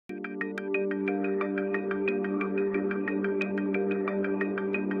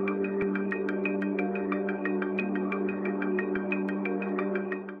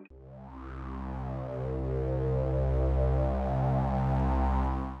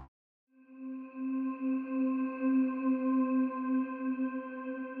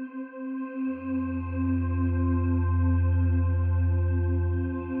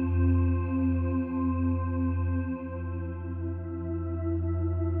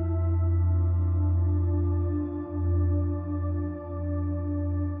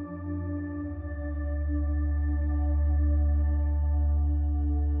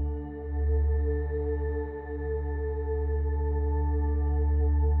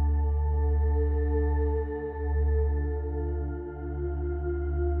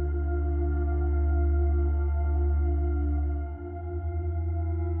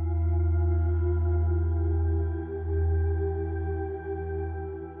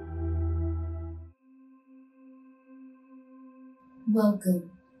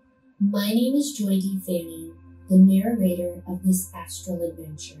Welcome. My name is Joy D. Fanning, the narrator of this astral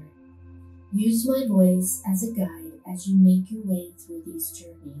adventure. Use my voice as a guide as you make your way through these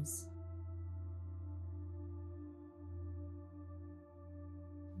journeys.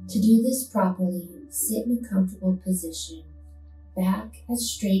 To do this properly, sit in a comfortable position, back as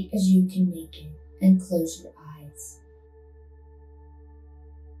straight as you can make it, and close your eyes.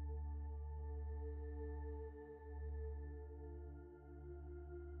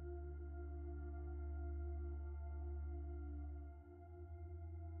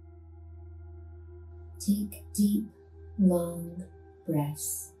 Take deep, long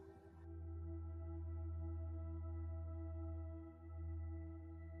breaths.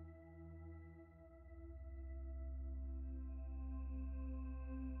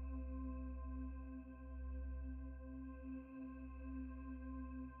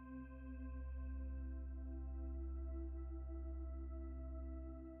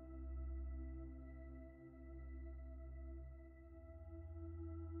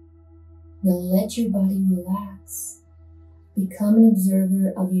 Now let your body relax. Become an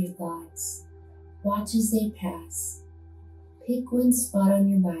observer of your thoughts. Watch as they pass. Pick one spot on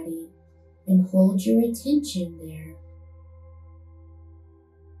your body and hold your attention there.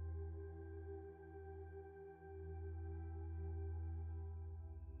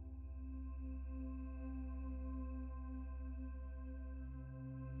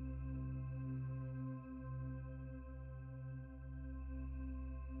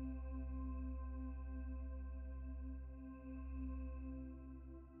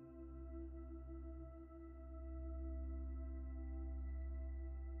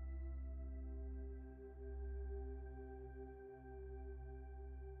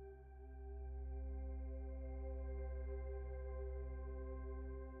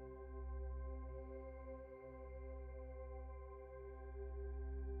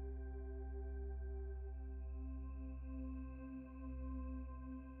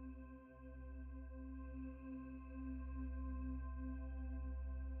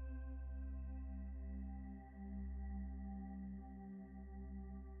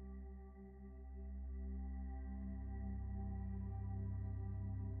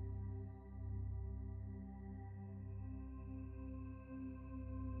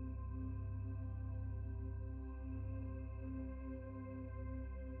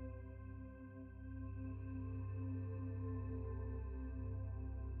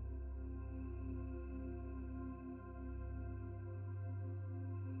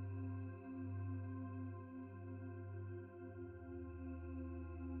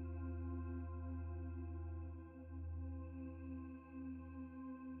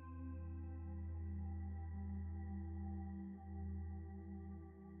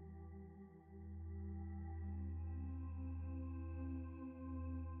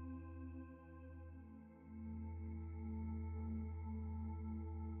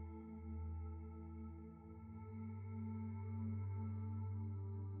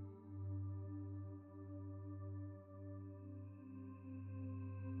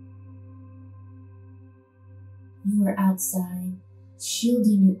 You are outside,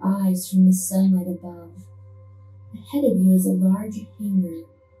 shielding your eyes from the sunlight above. Ahead of you is a large hangar.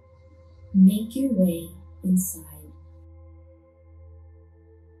 Make your way inside.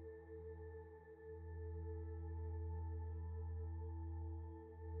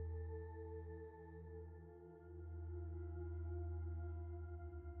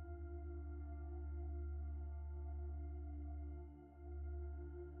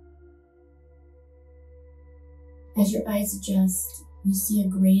 As your eyes adjust, you see a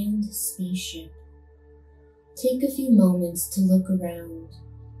grand spaceship. Take a few moments to look around.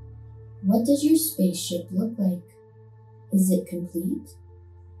 What does your spaceship look like? Is it complete?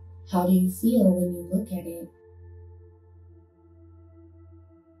 How do you feel when you look at it?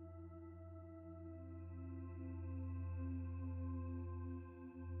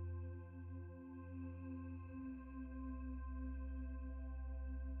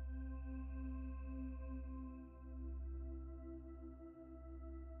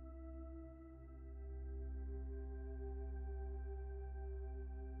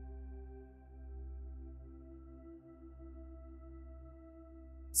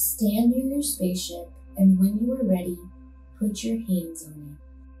 Stand near your spaceship, and when you are ready, put your hands on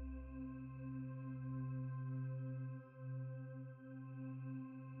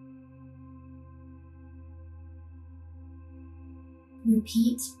it.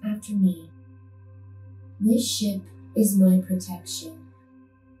 Repeat after me. This ship is my protection.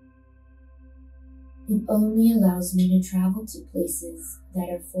 It only allows me to travel to places that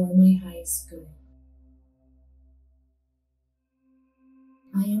are for my highest good.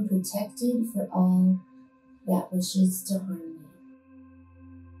 I am protected for all that wishes to harm me.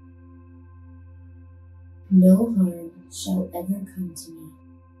 No harm shall ever come to me.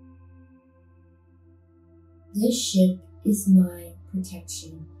 This ship is my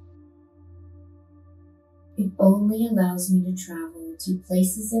protection. It only allows me to travel to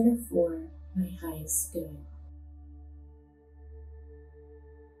places that are for my highest good.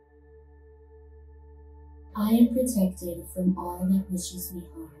 I am protected from all that wishes me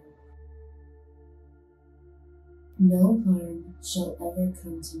harm. No harm shall ever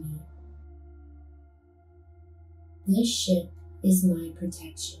come to me. This ship is my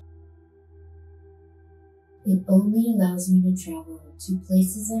protection. It only allows me to travel to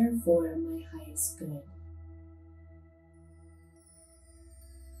places that are for my highest good.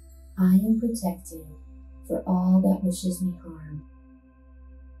 I am protected for all that wishes me harm.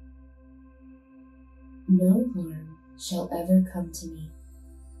 No harm shall ever come to me.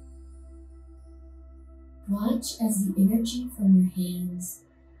 Watch as the energy from your hands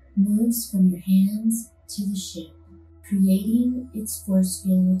moves from your hands to the ship, creating its force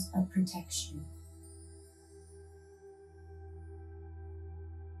field of protection.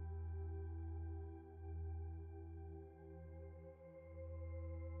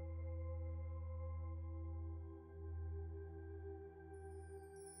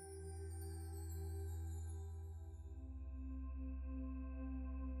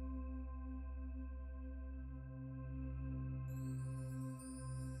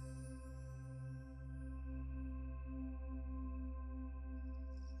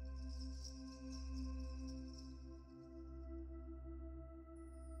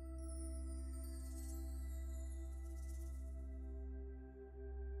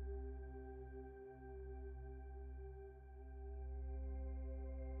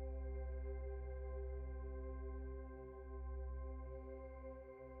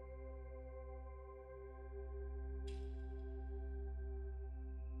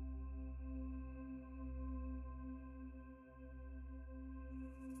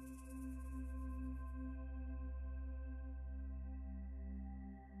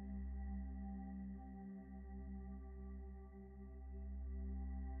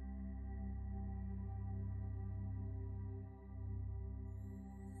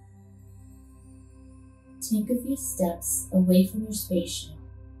 Take a few steps away from your spaceship.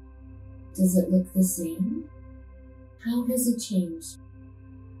 Does it look the same? How has it changed?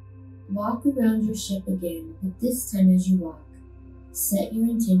 Walk around your ship again, but this time as you walk, set your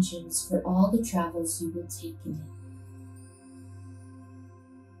intentions for all the travels you will take in it.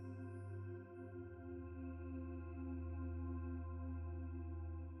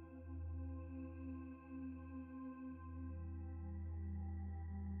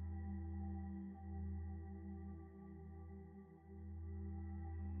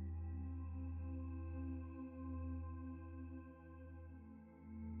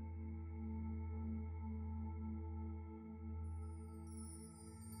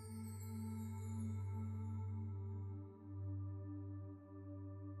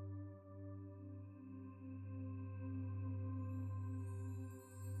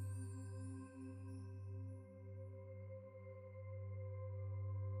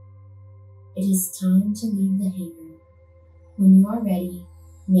 It is time to leave the hangar. When you are ready,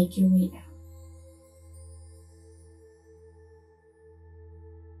 make your way out.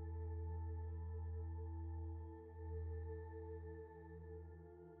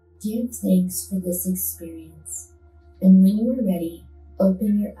 Give thanks for this experience, and when you are ready,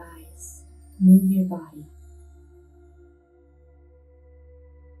 open your eyes, move your body.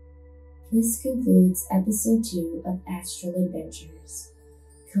 This concludes episode 2 of Astral Adventures.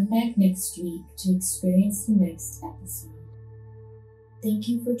 Come back next week to experience the next episode. Thank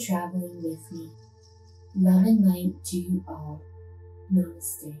you for traveling with me. Love and light to you all.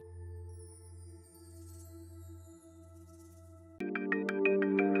 Namaste.